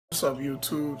What's up,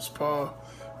 YouTube? It's Paul.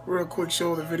 Real quick,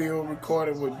 show the video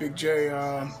recorded with Big J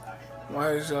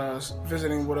while he's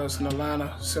visiting with us in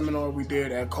Atlanta. Seminar we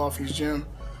did at Coffee's Gym.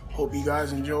 Hope you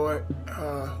guys enjoy it.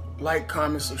 Like,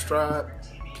 comment, subscribe.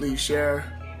 Please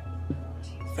share.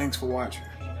 Thanks for watching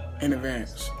in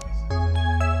advance.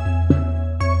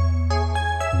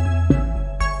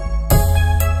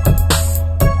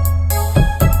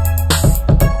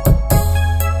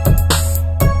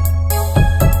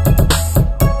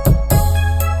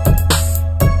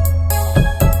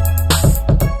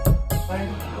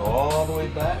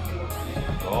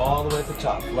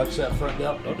 Top. Flex that front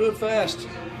up. Don't do it fast.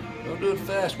 Don't do it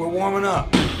fast. We're warming up.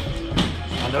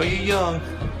 I know you're young,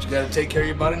 but you got to take care of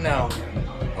your body now,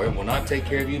 or it will not take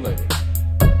care of you later.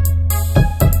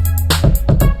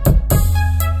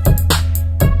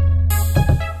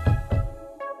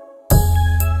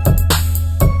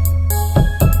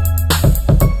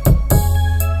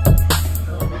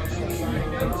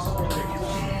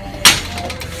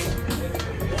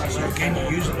 So again,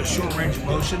 you're using a short range of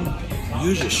motion.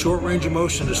 Use your short range of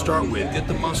motion to start with. Get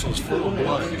the muscles full of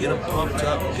blood. Get them pumped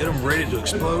up. Get them ready to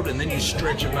explode, and then you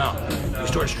stretch them out. You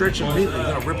start stretching immediately, you're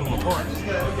going to rip them apart.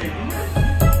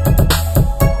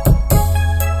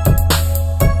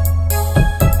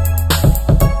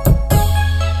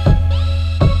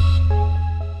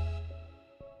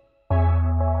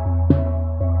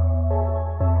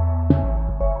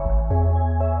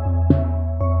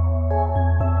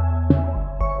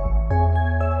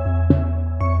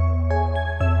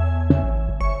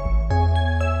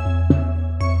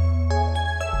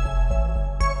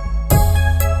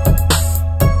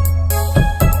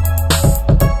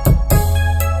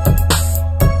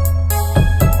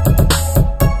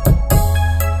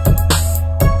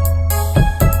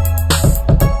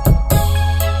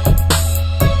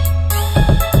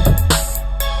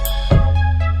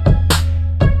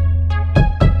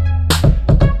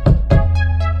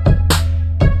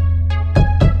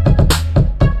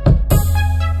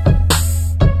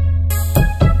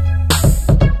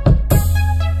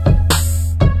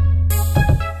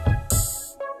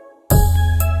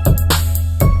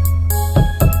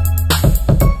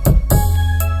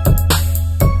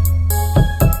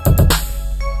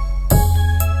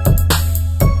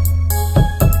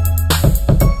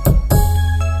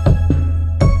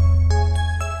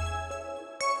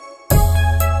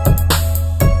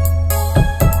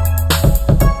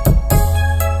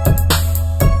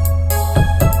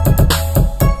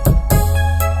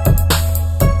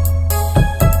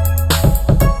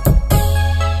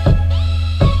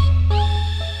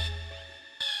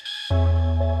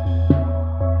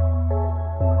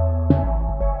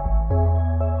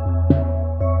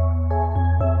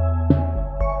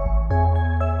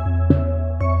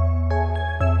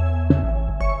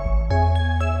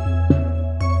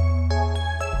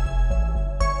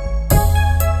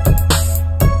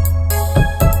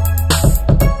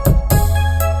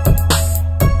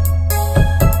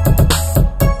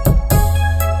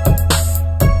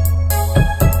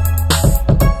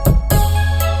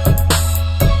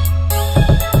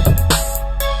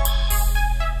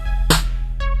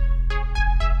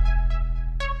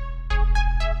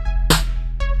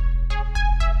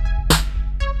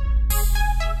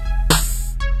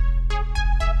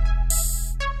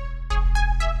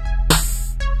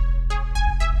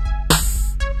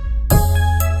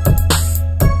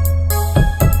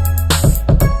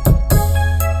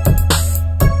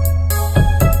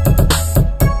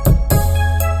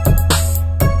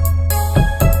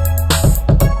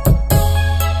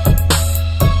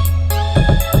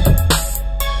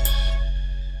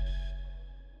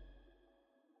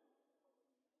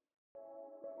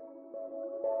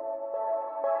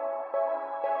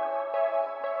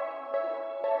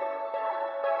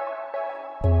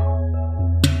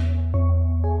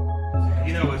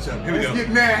 You know what's up. Here we go. Let's get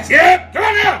nasty. Yep, come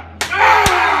on now.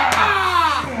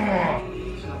 Ah!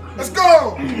 Let's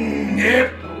go.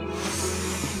 Yep.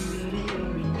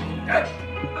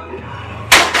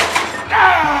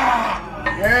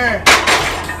 Ah! Yeah.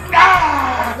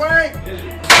 Ah! Wait.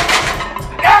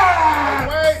 Ah!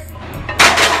 Wait.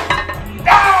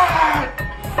 Ah!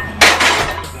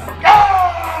 Ah!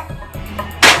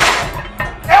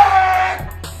 Ah!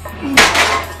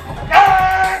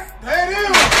 Ah! Hey,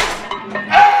 dude.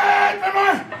 Ah! Come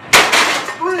on.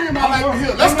 Scream, I like to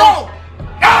hear. Let's go.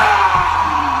 Ah!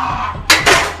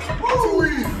 Too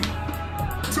easy.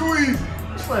 Too easy.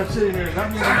 Slap sitting there.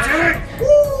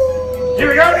 Woo. Here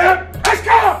we go now. Let's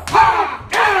go. Ah!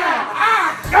 Yeah! Ah!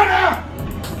 Go now.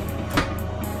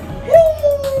 Woo!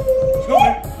 Let's go,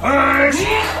 man. Push.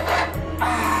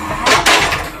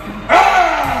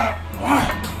 Ah!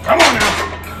 Come on now.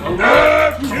 Slow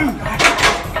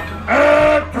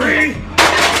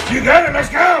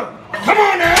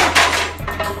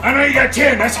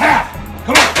 10. That's half.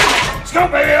 Come on. Let's go,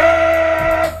 baby.